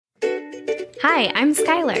Hi, I'm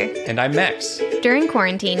Skylar. And I'm Max. During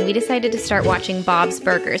quarantine, we decided to start watching Bob's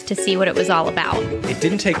Burgers to see what it was all about. It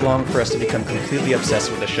didn't take long for us to become completely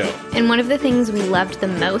obsessed with the show. And one of the things we loved the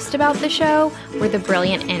most about the show were the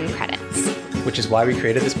brilliant end credits. Which is why we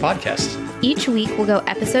created this podcast. Each week, we'll go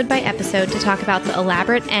episode by episode to talk about the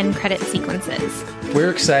elaborate end credit sequences.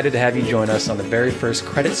 We're excited to have you join us on the very first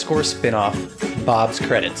credit score spin-off, Bob's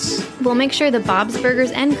Credits. We'll make sure the Bob's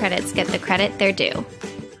Burgers end credits get the credit they're due.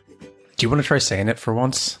 Do you want to try saying it for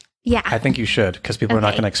once? Yeah. I think you should, because people are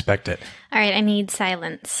not going to expect it. All right, I need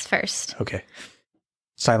silence first. Okay.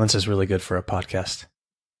 Silence is really good for a podcast.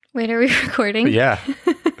 Wait, are we recording? Yeah.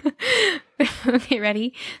 Okay,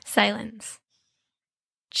 ready? Silence.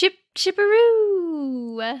 Chip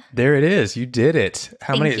chipperoo. There it is. You did it.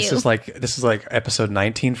 How Thank many? you. This is like episode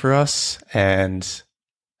 19 for us, and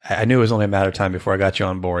I knew it was only a matter of time before I got you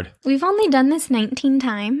on board. We've only done this 19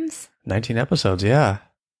 times. 19 episodes, yeah.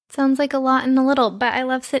 Sounds like a lot and a little, but I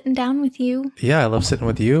love sitting down with you. Yeah, I love sitting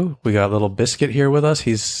with you. We got little Biscuit here with us.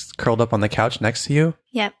 He's curled up on the couch next to you.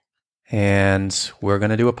 Yep. And we're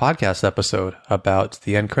going to do a podcast episode about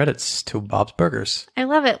the end credits to Bob's Burgers. I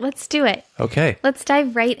love it. Let's do it. Okay. Let's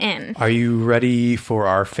dive right in. Are you ready for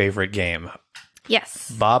our favorite game?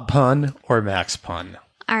 Yes. Bob pun or Max pun?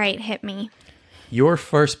 All right, hit me. Your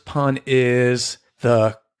first pun is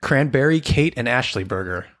the Cranberry Kate and Ashley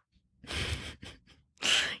burger.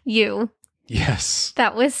 You. Yes.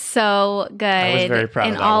 That was so good. I was very proud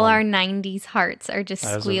of and that all one. our 90s hearts are just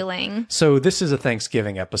squealing. So this is a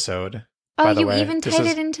Thanksgiving episode. Oh, by the you way. even This tied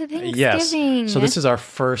is- it into Thanksgiving. Yes. So this is our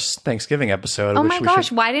first Thanksgiving episode. Oh which my we gosh,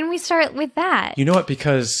 should- why didn't we start with that? You know what?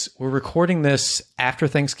 Because we're recording this after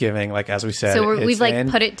Thanksgiving, like as we said. So we've like in-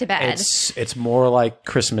 put it to bed. It's more like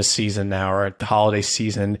Christmas season now, or the holiday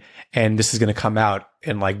season, and this is going to come out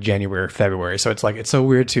in like January or February. So it's like it's so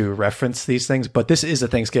weird to reference these things, but this is a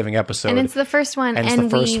Thanksgiving episode, And it's the first one, and it's the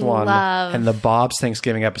first we one, love. and the Bob's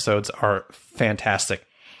Thanksgiving episodes are fantastic.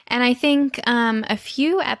 And I think a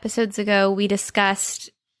few episodes ago, we discussed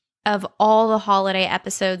of all the holiday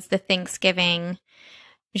episodes, the Thanksgiving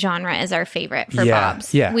genre is our favorite for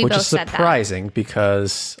Bob's. Yeah, we which both is said that. surprising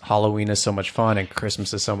because Halloween is so much fun and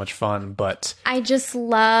Christmas is so much fun, but I just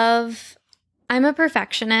love, I'm a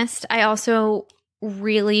perfectionist. I also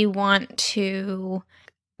really want to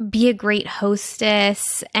be a great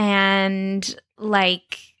hostess and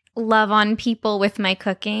like love on people with my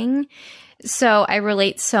cooking. So I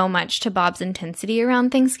relate so much to Bob's intensity around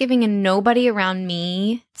Thanksgiving, and nobody around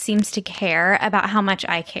me seems to care about how much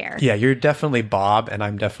I care. yeah, you're definitely Bob and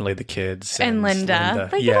I'm definitely the kids. And Linda.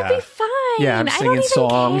 Like, yeah. it'll be fine. Yeah, I'm I don't singing even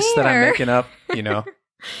songs that I'm care. making up, you know.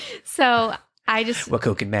 So I just, We're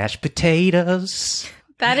cooking mashed potatoes.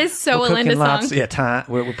 that is so We're a cooking Linda song. lots. Yeah, time.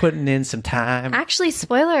 We're putting in some time. Actually,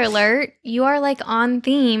 spoiler alert, you are like on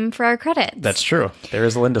theme for our credits. That's true. There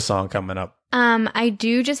is a Linda song coming up. I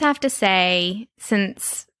do just have to say,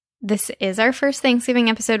 since this is our first Thanksgiving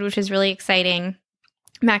episode, which is really exciting,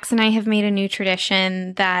 Max and I have made a new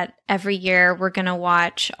tradition that every year we're going to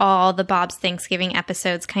watch all the Bob's Thanksgiving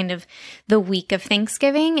episodes kind of the week of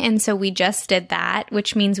Thanksgiving. And so we just did that,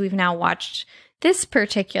 which means we've now watched this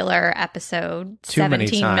particular episode Too many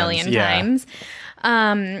 17 million times,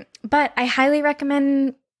 times. But I highly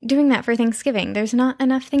recommend doing that for Thanksgiving. There's not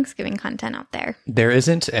enough Thanksgiving content out there. There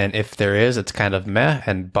isn't, and if there is, it's kind of meh,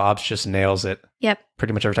 and Bob's just nails it Yep.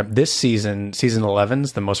 pretty much every time. This season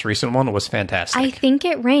 11's, the most recent one, was fantastic. I think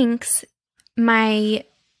it ranks my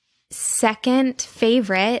second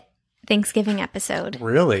favorite Thanksgiving episode.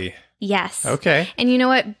 Really? Yes. Okay. And you know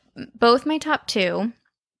what? Both my top two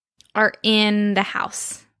are in the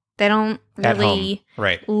house. They don't At really home.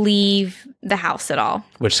 Right. leave the house at all.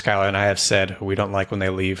 Which Skylar and I have said we don't like when they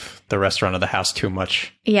leave the restaurant or the house too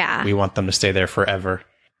much. Yeah. We want them to stay there forever.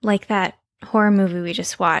 Like that horror movie we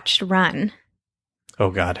just watched, Run.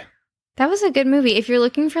 Oh, God. That was a good movie. If you're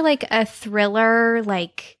looking for like a thriller,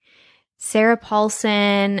 like Sarah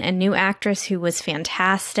Paulson, a new actress who was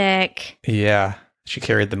fantastic. Yeah. She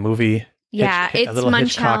carried the movie. Yeah, a it's little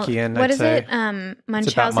Munchausen. Hitchcockian, What I'd is say. it? It's about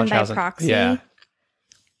Munchausen by Munchausen. proxy. Yeah.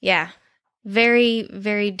 Yeah. Very,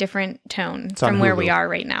 very different tone It's on from where Hulu. we are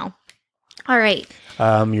right now. All right.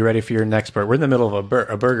 You ready for your next bird? We're in the middle of a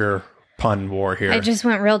burger pun war here. I just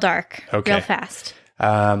went real dark, Okay. real fast.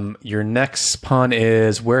 Your next pun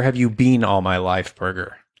is, where have you been all my life,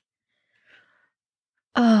 burger?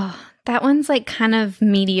 Oh, that one's like kind of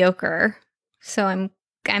mediocre. So I'm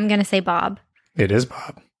going to say Bob. It is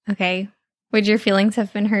Bob. Okay. Would your feelings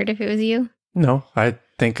have been hurt if it was you? No, I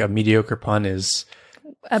think a mediocre pun is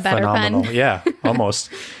A better phenomenal. pun. Yeah, almost.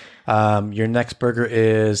 Your next burger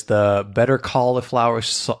is the better cauliflower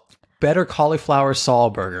Saul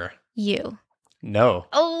burger. You. No.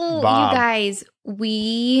 Oh, Bob. you guys,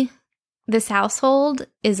 this household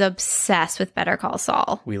is obsessed with Better Call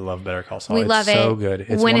Saul. We love Better Call Saul. We love it. So good.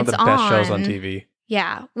 It's When one of the it's best shows on on- TV.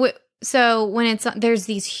 Yeah. So when it's there's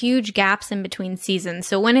these huge gaps in between seasons.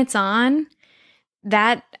 So when it's on,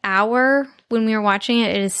 that hour when we were watching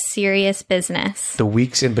it, it is serious business. The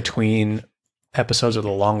weeks in between episodes are the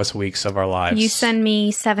longest weeks of our lives. You send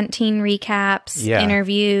me 17 recaps,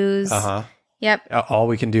 interviews. Uh-huh. Yep. All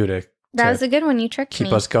we can do to That was a good one. You tricked keep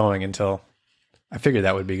me. us going until I figured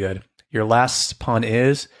that would be good. Your last pun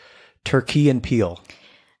is turkey and peel.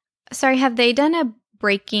 Sorry, have they done a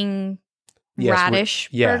breaking radish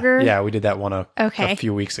burger? Yeah, we did that one a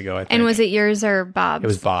few weeks ago, I think. And was it yours or Bob's? It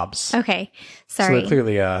was Bob's. Okay. So Sorry. they're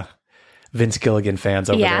clearly Vince Gilligan fans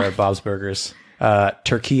over there at Bob's Burgers.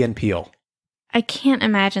 Turkey and peel. I can't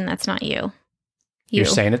imagine that's not you. You're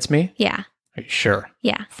saying it's me? Yeah. Are you sure?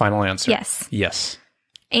 Yeah. Final answer. Yes. Yes.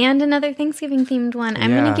 And another Thanksgiving themed one.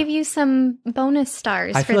 I'm going to give you some bonus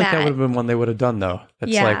stars I for feel like that. that would have been one they would have done, though.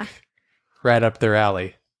 That's Yeah. like right up their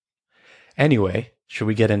alley. Anyway, should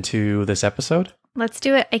we get into this episode? Let's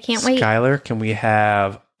do it. I can't wait. Skylar, can we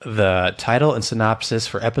have the title and synopsis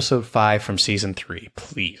for episode 5 from season 3,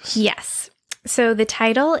 please? Yes. So the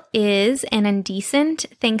title is An Indecent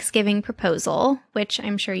Thanksgiving Proposal, which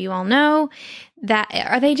I'm sure you all know.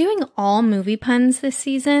 Are they doing all movie puns this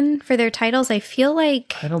season for their titles? I feel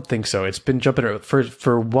like I don't think so. It's been jumping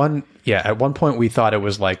for one. Yeah, at one point we thought it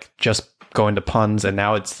was like just going to puns, and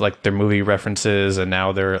now it's like their movie references, and now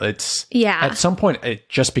it's at some point it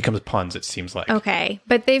just becomes puns, it seems like. Okay.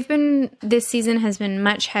 But this season has been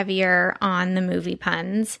much heavier on the movie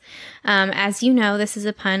puns. As you know, this is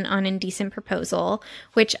a pun on Indecent Proposal,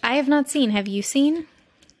 which I have not seen. Have you seen?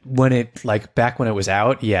 Back when it was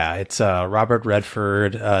out, yeah, it's Robert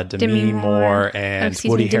Redford, Demi Moore, and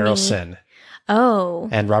Woody Harrelson. Oh.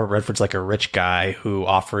 And Robert Redford's like a rich guy who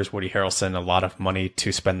offers Woody Harrelson a lot of money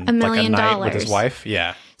to spend $1 like a million night with his wife.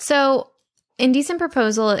 Yeah. So Indecent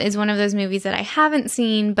Proposal is one of those movies that I haven't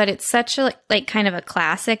seen, but it's such a like kind of a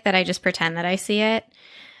classic that I just pretend that I see it.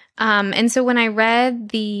 And so when I read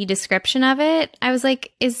the description of it, I was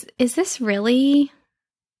like, is this really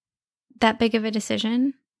that big of a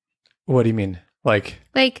decision? What do you mean? Like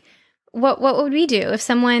what would we do if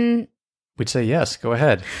someone... We'd say, yes, go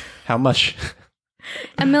ahead. How much?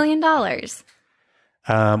 $1 million.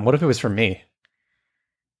 What if it was for me?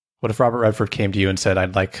 What if Robert Redford came to you and said,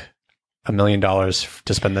 I'd like $1 million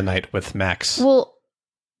to spend the night with Max? Well,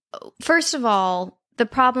 first of all, the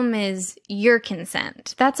problem is your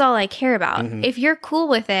consent. That's all I care about. Mm-hmm. If you're cool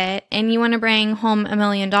with it and you want to bring home $1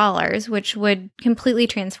 million, which would completely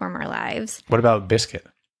transform our lives. What about Biscuit?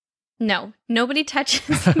 No, nobody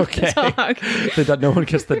touches the dog. No one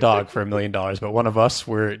kissed the dog for $1 million, but one of us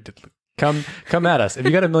come at us. If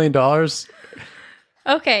you got $1 million,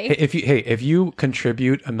 okay. If you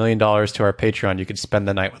contribute $1 million to our Patreon, you could spend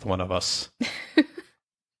the night with one of us.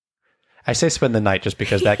 I say spend the night just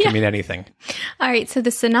because that can mean anything. All right, so the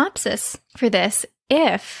synopsis for this,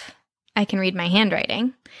 if I can read my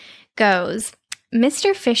handwriting, goes...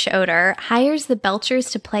 Mr. Fishodor hires the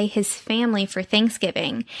Belchers to play his family for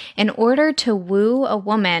Thanksgiving in order to woo a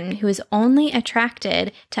woman who is only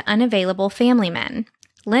attracted to unavailable family men.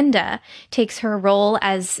 Linda takes her role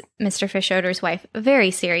as Mr. Fishodor's wife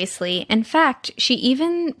very seriously. In fact, she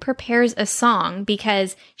even prepares a song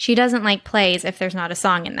because she doesn't like plays if there's not a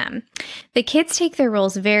song in them. The kids take their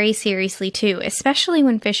roles very seriously too, especially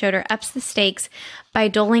when Fishodor ups the stakes by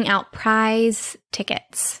doling out prize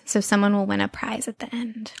tickets. So someone will win a prize at the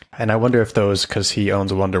end. And I wonder if those, because he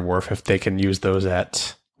owns Wonder Wharf, if they can use those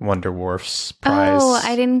at Wonder Wharf's prize. Oh,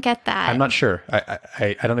 I didn't get that. I'm not sure.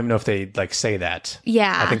 I don't even know if they like say that.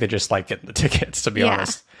 Yeah. I think they just like getting the tickets, to be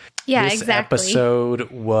honest. Yeah, this exactly. This episode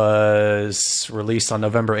was released on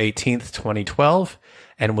November 18th, 2012,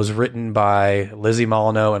 and was written by Lizzie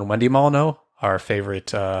Molyneux and Wendy Molyneux, our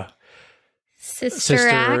favorite sister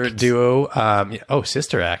act duo.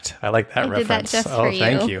 Sister Act. I like that reference. Did that just for you.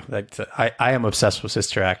 Thank you. I am obsessed with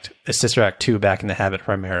Sister Act. Sister Act 2, Back in the Habit,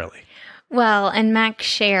 primarily. Well, and Max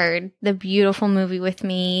shared the beautiful movie with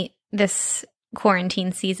me this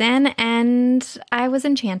quarantine season, and I was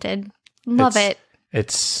enchanted. Love it.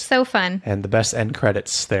 It's so fun. And the best end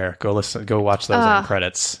credits there. Go watch those end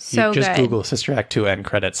credits. So you just good. Google Sister Act 2 end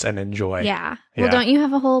credits and enjoy. Yeah. Well, don't you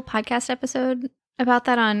have a whole podcast episode about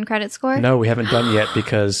that on Credit Score? No, we haven't done yet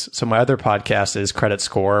so my other podcast is Credit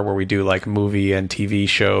Score, where we do like movie and TV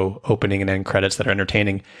show opening and end credits that are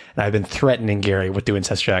entertaining. And I've been threatening Gary with doing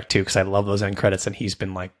Sister Act 2 because I love those end credits, and he's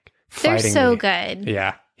been like fighting They're so me. good.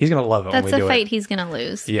 Yeah. He's going to love it when we do it. That's a fight he's going to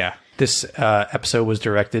lose. Yeah. This episode was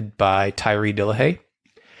directed by Tyree Dillahay.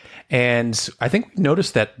 And I think we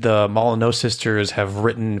noticed that the Molyneux sisters have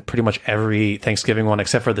written pretty much every Thanksgiving one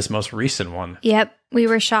except for this most recent one. Yep, we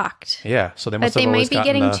were shocked. Yeah, so they But must they have always might be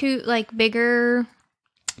gotten getting too like bigger.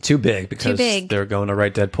 too big because they're going to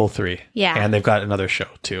write Deadpool 3. Yeah. And they've got another show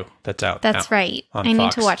too that's out. That's now right. on I need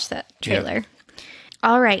Fox. to watch that trailer. Yeah.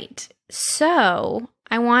 All right. So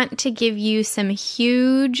I want to give you some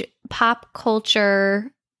huge pop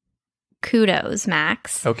culture kudos,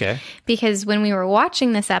 Max. Okay. Because when we were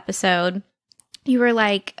watching this episode, you were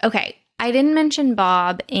like, okay, I didn't mention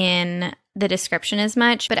Bob in the description as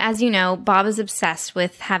much, but as you know, Bob is obsessed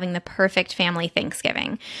with having the perfect family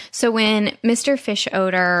Thanksgiving. So when Mr. Fish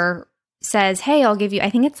Odor says, hey, I'll give you, I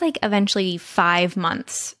think it's like eventually 5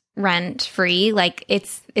 months rent free, like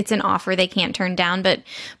it's an offer they can't turn down, but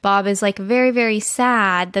Bob is like very, very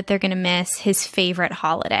sad that they're going to miss his favorite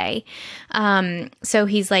holiday. So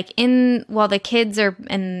he's like while the kids are,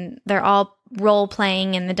 and they're all role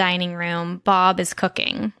playing in the dining room, Bob is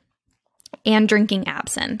cooking and drinking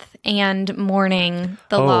absinthe and mourning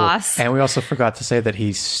the loss. And we also forgot to say that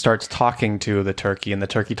he starts talking to the turkey and the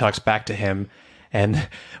turkey talks back to him. And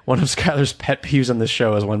one of Skylar's pet peeves on this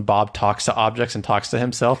show is when Bob talks to objects and talks to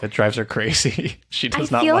himself. It drives her crazy. She does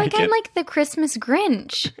not like it. I feel like I'm like the Christmas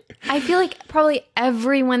Grinch. I feel like probably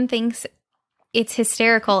everyone thinks it's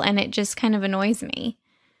hysterical and it just kind of annoys me.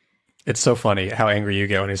 It's so funny how angry you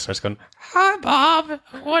get when he starts going, hi, Bob.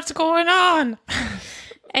 What's going on?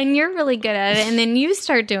 And you're really good at it. And then you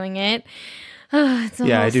start doing it. Oh, it's a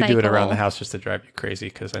yeah, whole I do cycle. it around the house just to drive you crazy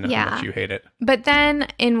because I know how much you hate it. But then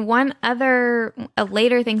in a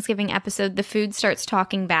later Thanksgiving episode, the food starts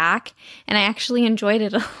talking back. And I actually enjoyed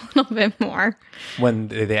it a little bit more. When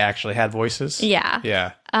they actually had voices? Yeah.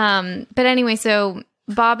 Yeah. But anyway, so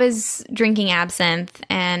Bob is drinking absinthe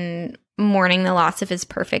and mourning the loss of his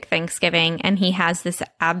perfect Thanksgiving. And he has this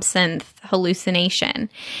absinthe hallucination.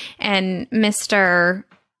 And Mr.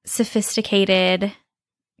 Sophisticated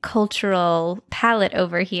cultural palate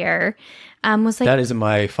over here was like, that isn't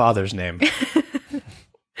my father's name.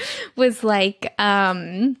 was like,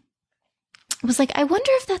 I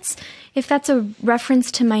wonder if that's a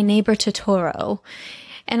reference to My Neighbor Totoro.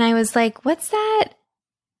 And I was like, what's that?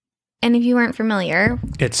 And if you weren't familiar,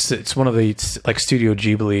 it's one of the like Studio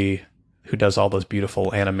Ghibli who does all those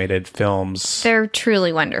beautiful animated films. They're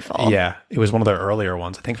truly wonderful. Yeah, it was one of their earlier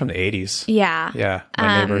ones, I think from the 80s. Yeah. Yeah,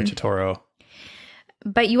 My Neighbor Totoro.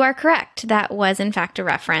 But you are correct. That was, in fact, a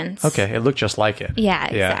reference. Okay, it looked just like it. Yeah,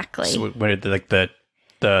 exactly. So when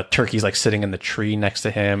the turkey's like sitting in the tree next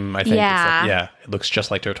to him, I think. Yeah. It looks just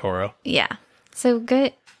like Totoro. Yeah. So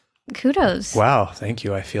good. Kudos. Wow, thank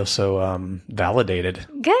you. I feel so validated.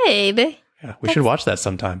 Good. Yeah, we should watch that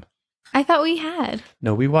sometime. I thought we had.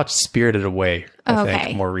 No, we watched Spirited Away, I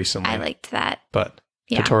think, more recently. I liked that. But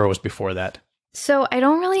Totoro was before that. So I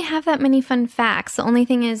don't really have that many fun facts. The only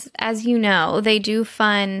thing is, as you know, they do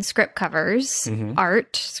fun script covers,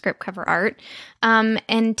 script cover art.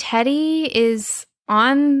 And Teddy is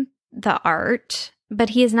on the art, but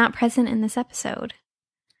he is not present in this episode.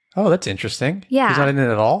 Oh, that's interesting. Yeah. He's not in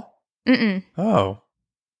it at all? Mm-mm. Oh.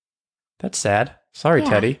 That's sad. Sorry,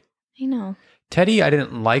 Teddy. I know. Teddy, I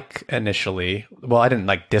didn't like initially. Well, I didn't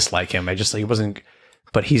dislike him. He wasn't...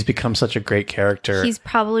 But he's become such a great character. He's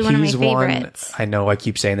probably one of my favorites. I know I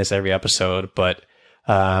keep saying this every episode, but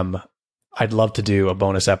I'd love to do a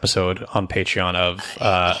bonus episode on Patreon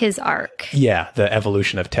of his arc. Yeah, the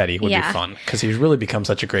evolution of Teddy would be fun because he's really become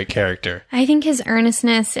such a great character. I think his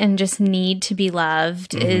earnestness and just need to be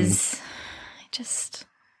loved is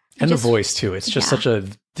the voice too. It's just such a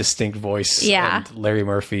distinct voice. Yeah. And Larry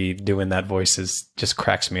Murphy doing that voice just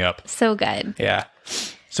cracks me up. So good. Yeah.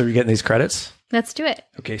 So you're getting these credits? Let's do it.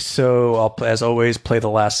 Okay, so I'll, as always, play the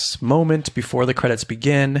last moment before the credits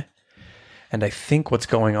begin. And I think what's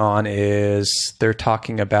going on is they're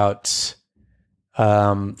talking about,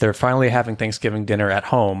 they're finally having Thanksgiving dinner at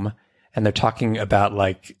home. And they're talking about,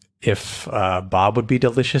 if Bob would be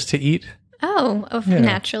delicious to eat. Oh,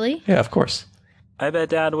 naturally. Yeah, of course. I bet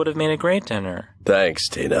Dad would have made a great dinner. Thanks,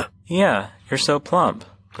 Tina. Yeah, you're so plump.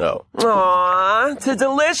 Oh. Aw, it's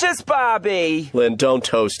delicious, Bobby. Lynn, don't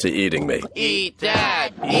toast to eating me. Eat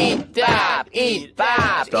Dad, eat Bob, eat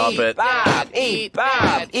Bob. Stop it. Bob, eat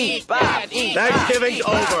Bob, eat Bob, eat Thanksgiving's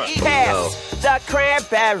over. Pass the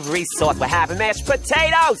cranberry sauce. We're having mashed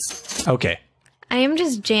potatoes. Okay. I am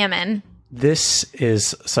just jamming. This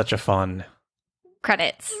is such a fun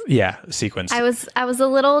credits. Yeah, sequence. I was a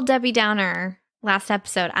little Debbie Downer last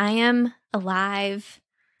episode. I am alive.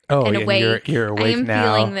 Oh, and awake. You're awake I am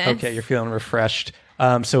now. Feeling this. Okay, you're feeling refreshed.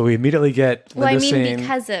 So we immediately get Linda saying,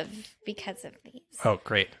 because of these. Oh,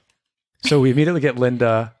 great. So we immediately get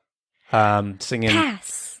Linda singing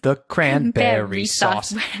Pass the cranberry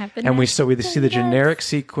sauce. And we see the generic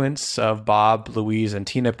sequence of Bob, Louise, and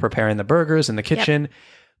Tina preparing the burgers in the kitchen. Yep.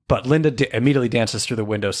 But Linda immediately dances through the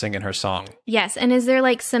window singing her song. Yes. And is there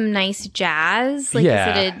like some nice jazz? Like,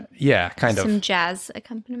 yeah. Is it kind of. Some jazz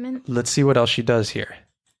accompaniment? Let's see what else she does here.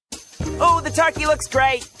 Oh, the turkey looks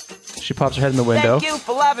great. She pops her head in the window. Thank you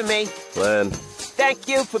for loving me. Len. Thank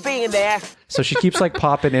you for being there. So she keeps like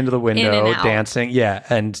popping into the window, dancing. Yeah.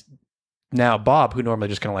 And now Bob, who normally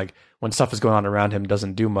just kind of like, when stuff is going on around him,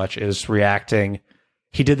 doesn't do much, is reacting.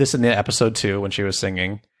 He did this in the episode 2 when she was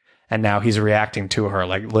singing. And now he's reacting to her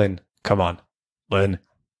like, Lynn, come on, Lynn.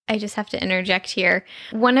 I just have to interject here.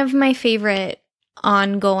 One of my favorite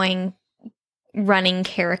ongoing running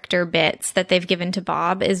character bits that they've given to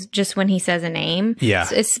Bob is just when he says a name. Yeah.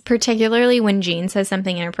 So it's particularly when Gene says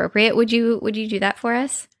something inappropriate. Would you do that for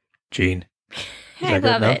us? Gene. I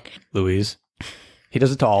love it. Louise. He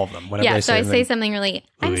does it to all of them. Whenever they so I say something really, Louise.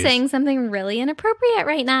 I'm saying something really inappropriate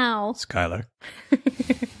right now. Skylar.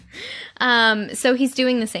 So he's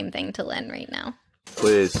doing the same thing to Lynn right now.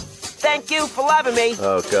 Please. Thank you for loving me.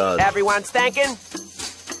 Oh, God. Everyone's thanking.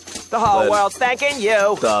 The whole world's thanking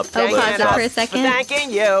you. Stop. Oh, pause it for a second. For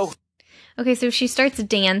thanking you. Okay, so she starts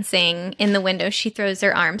dancing in the window. She throws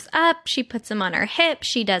her arms up. She puts them on her hip.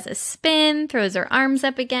 She does a spin, throws her arms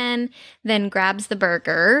up again, then grabs the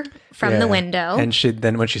burger from the window. And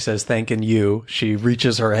then when she says thanking you, she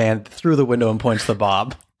reaches her hand through the window and points to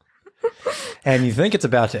Bob. And you think it's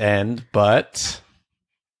about to end, but...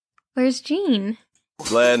 Where's Gene?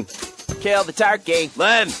 Len. Kill the turkey.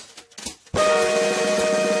 Len.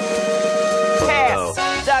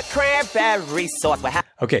 Pass the cranberry sauce.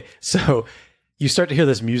 Okay, so you start to hear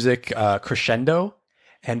this music crescendo,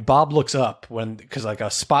 and Bob looks up because like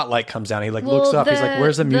a spotlight comes down. He looks up. He's like,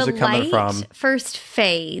 "Where's the music coming from?" First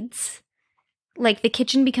fades, like the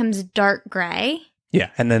kitchen becomes dark gray.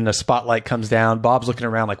 Yeah, and then the spotlight comes down. Bob's looking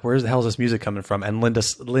around like, "Where the hell is this music coming from?" And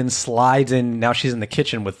Lynn slides in. Now she's in the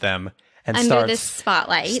kitchen with them and under this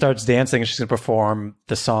spotlight starts dancing, and she's going to perform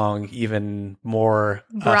the song even more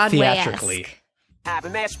theatrically.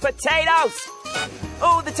 Having mashed potatoes.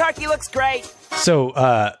 Oh, the turkey looks great.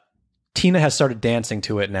 So Tina has started dancing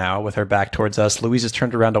to it now with her back towards us. Louise has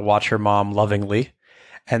turned around to watch her mom lovingly,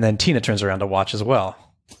 and then Tina turns around to watch as well.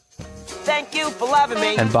 Thank you for loving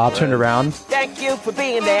me. And Bob turned around. Thank you for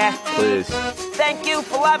being there. Please. Thank you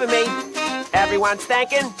for loving me. Everyone's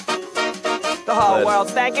thanking. The whole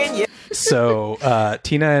world's thanking you. So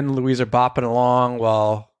Tina and Louise are bopping along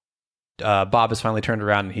while Bob has finally turned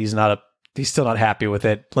around, and he's still not happy with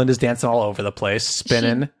it. Linda's dancing all over the place,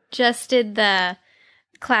 spinning. She just did the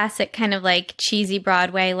classic kind of like cheesy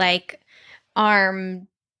Broadway, like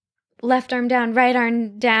left arm down, right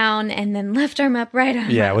arm down, and then left arm up, right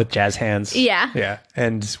arm up. With jazz hands. Yeah. Yeah.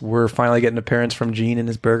 And we're finally getting an appearance from Gene in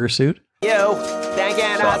his burger suit. You,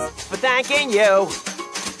 thanking us for thanking you.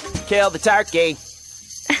 Kill the turkey.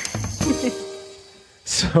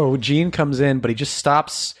 So Gene comes in, but he just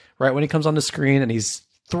stops right when he comes on the screen, and he's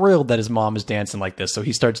thrilled that his mom is dancing like this. So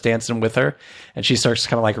he starts dancing with her, and she starts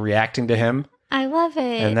kind of like reacting to him. I love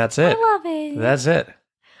it. And that's it. I love it. That's it.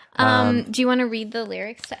 Do you want to read the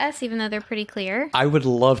lyrics to us, even though they're pretty clear? I would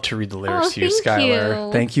love to read the lyrics to you,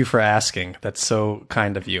 Skylar. Thank you for asking. That's so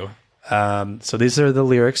kind of you. So these are the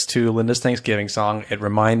lyrics to Linda's Thanksgiving song. It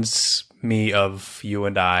reminds me of you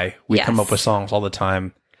and I. We come up with songs all the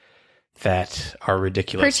time that are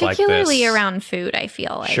ridiculous like this. Particularly around food, I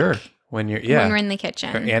feel like. Sure. When we're in the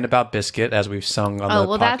kitchen. And about biscuit, as we've sung on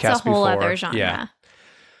the podcast before. That's a whole other genre.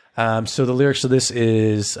 Yeah. So the lyrics to this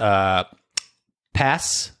is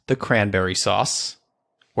pass the cranberry sauce.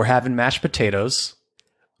 We're having mashed potatoes.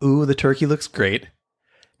 Ooh, the turkey looks great.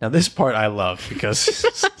 Now this part I love because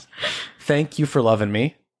thank you for loving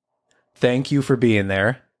me. Thank you for being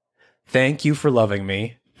there. Thank you for loving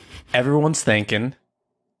me. Everyone's thanking.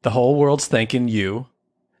 The whole world's thanking you.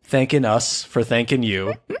 Thanking us for thanking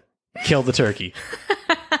you. Kill the turkey.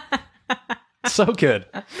 So good.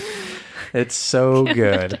 It's so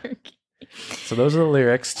good. So those are the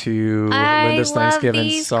lyrics to Linda's Thanksgiving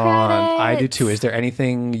song. Credits. I do too. Is there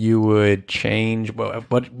anything you would change?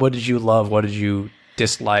 What did you love? What did you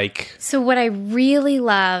dislike? So what I really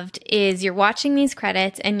loved is you're watching these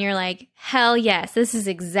credits and you're like, hell yes, this is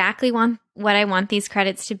exactly what I want these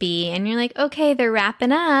credits to be. And you're like, okay, they're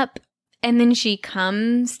wrapping up. And then she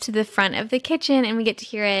comes to the front of the kitchen and we get to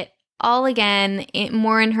hear it all again,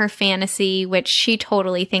 more in her fantasy, which she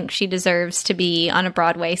totally thinks she deserves to be on a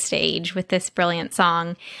Broadway stage with this brilliant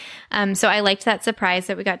song. So I liked that surprise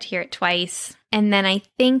that we got to hear it twice. And then I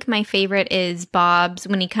think my favorite is Bob's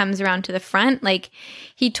when he comes around to the front. Like,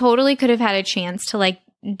 he totally could have had a chance to, like,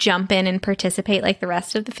 jump in and participate like the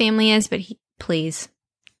rest of the family is, but please.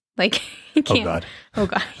 Like, he can't. Oh, God. Oh,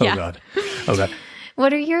 God. Oh, Yeah. God. Oh, God.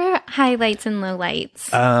 What are your highlights and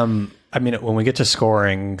lowlights? I mean, when we get to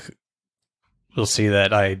scoring, we'll see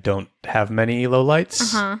that I don't have many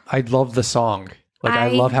lowlights. I love the song. Like, I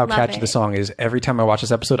love how catchy the song is. Every time I watch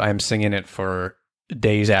this episode, I am singing it for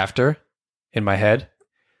days after in my head.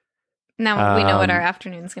 Now we know what our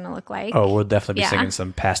afternoon's going to look like. Oh, we'll definitely be singing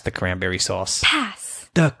some Pass the Cranberry Sauce. Pass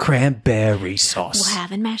the Cranberry Sauce. We're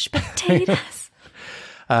having mashed potatoes.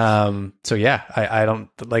 So yeah, I don't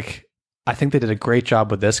like, I think they did a great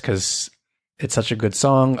job with this because it's such a good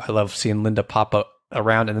song. I love seeing Linda pop up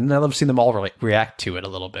around, and then I love seeing them all react to it a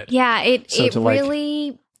little bit. Yeah, it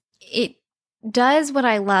really does what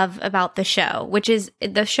I love about the show, which is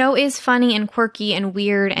the show is funny and quirky and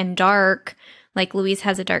weird and dark. Like, Louise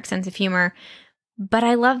has a dark sense of humor, but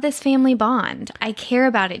I love this family bond. I care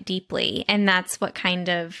about it deeply, and that's what kind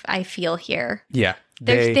of I feel here. Yeah.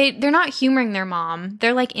 They're not humoring their mom.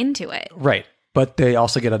 They're like into it. Right. But they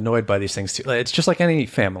also get annoyed by these things too. It's just like any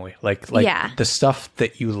family. Like the stuff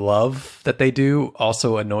that you love that they do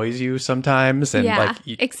also annoys you sometimes. And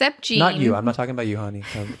except Jean. Not you. I'm not talking about you, honey.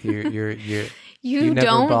 You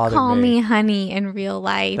don't call me honey in real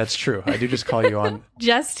life. That's true. I do just call you on.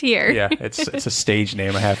 Just here. Yeah, it's a stage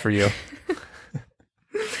name I have for you.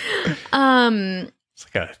 It's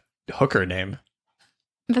like a hooker name.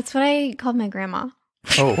 That's what I called my grandma.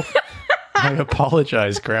 Oh, I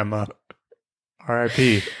apologize, Grandma.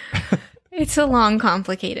 R.I.P. It's a long,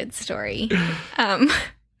 complicated story,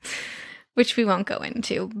 which we won't go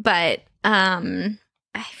into. But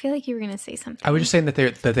I feel like you were going to say something. I was just saying that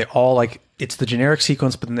they all, like, it's the generic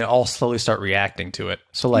sequence, but then they all slowly start reacting to it.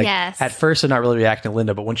 So, like, at first they're not really reacting to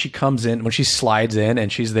Linda, but when she comes in, when she slides in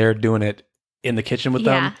and she's there doing it in the kitchen with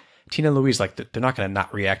them, Tina and Louise, like, they're not going to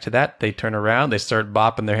not react to that. They turn around, they start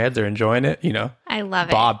bopping their heads, they're enjoying it, you know. I love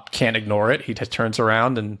it. Bob can't ignore it. He just turns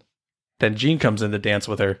around, and then Jean comes in to dance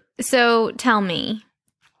with her. So tell me,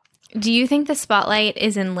 do you think the spotlight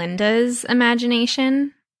is in Linda's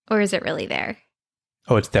imagination, or is it really there?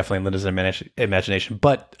 Oh, it's definitely in Linda's imagination.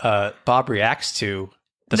 But Bob reacts to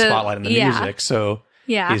the spotlight and the music, so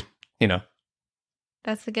he's, you know.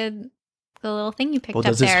 That's a good little thing you picked up there.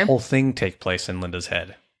 Well, does this whole thing take place in Linda's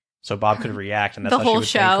head? So Bob could react, and that's the how whole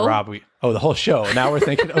she would think Rob. The whole show. Now we're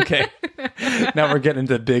thinking, okay. Now we're getting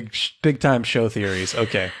into big time show theories.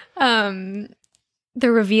 Okay. The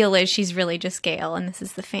reveal is she's really just Gail, and this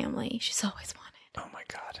is the family she's always wanted. Oh my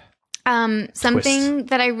God. Something Twist.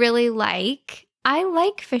 that I really like. I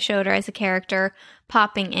like Fish Odor as a character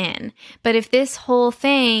popping in, but if this whole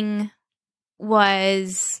thing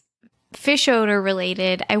was Fish Odor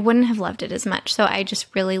related, I wouldn't have loved it as much. So I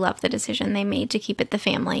just really love the decision they made to keep it the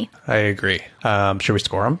family. I agree. Should we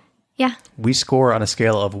score them? Yeah. We score on a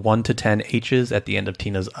scale of 1 to 10 H's at the end of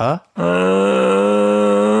Tina's Skylar.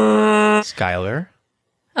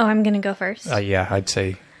 Oh, I'm going to go first. Yeah, I'd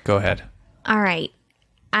say go ahead. All right.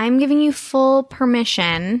 I'm giving you full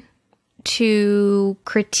permission to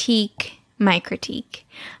critique my critique.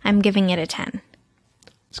 I'm giving it a 10.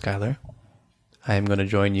 Skylar, I am going to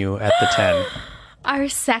join you at the 10. Our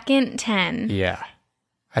second 10. Yeah.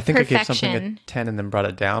 I think I gave something a 10 and then brought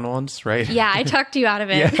it down once, right? Yeah, I talked you out of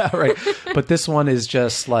it. Yeah, right. But this one is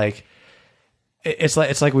just like, it's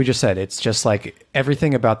like we just said, it's just like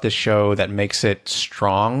everything about this show that makes it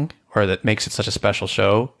strong or that makes it such a special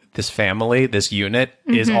show, this family, this unit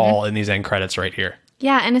is all in these end credits right here.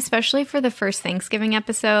 Yeah, and especially for the first Thanksgiving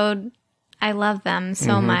episode, I love them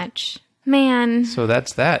so much. Man. So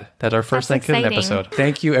that's that. That's our first Thanksgiving episode.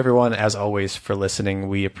 Thank you, everyone, as always, for listening.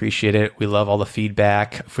 We appreciate it. We love all the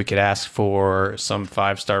feedback. If we could ask for some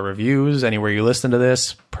 5-star reviews anywhere you listen to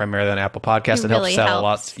this, primarily on Apple Podcasts, it really helps out a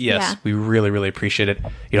lot. helps. Yes, we really, really appreciate it.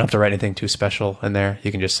 You don't have to write anything too special in there.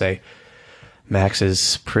 You can just say, Max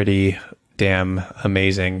is pretty damn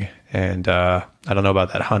amazing. And I don't know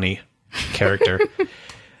about that honey character.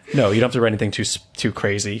 No, you don't have to write anything too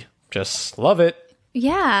crazy. Just love it.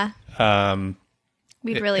 Yeah.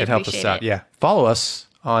 We'd really it helps us appreciate out. it. Yeah. Follow us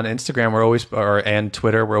on Instagram. We're always, and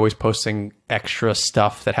Twitter. We're always posting extra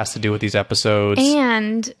stuff that has to do with these episodes.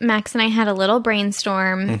 And Max and I had a little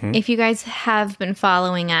brainstorm. If you guys have been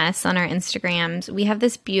following us on our Instagrams, we have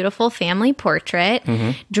this beautiful family portrait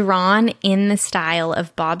drawn in the style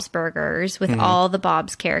of Bob's Burgers with all the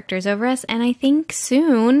Bob's characters over us. And I think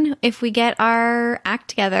soon, if we get our act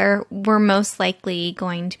together, we're most likely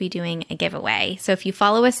going to be doing a giveaway. So if you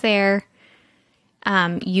follow us there,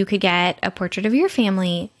 you could get a portrait of your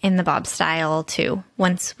family in the Bob style too,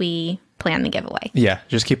 once we plan the giveaway. Yeah,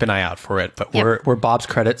 just keep an eye out for it. But we're Bob's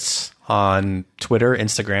Credits on Twitter,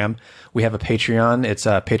 Instagram. We have a Patreon. It's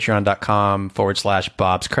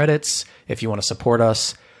patreon.com/Bob's Credits. If you want to support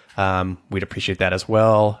us, we'd appreciate that as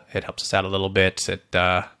well. It helps us out a little bit. It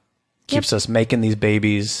keeps us making these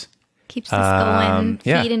babies. Keeps us going.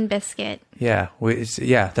 Yeah. Feed and biscuit. Yeah,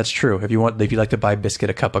 that's true. If you'd like to buy Biscuit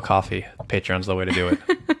a cup of coffee, Patreon's the way to do it.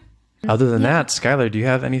 Other than that, Skylar, do you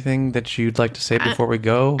have anything that you'd like to say before we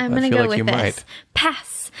go? I'm going to go with you this. Might.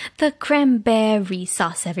 Pass the cranberry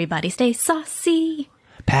sauce. Everybody stay saucy.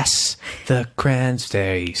 Pass the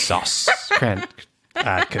cranberry sauce.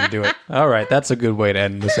 I couldn't do it. All right, that's a good way to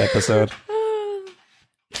end this episode.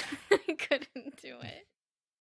 I couldn't.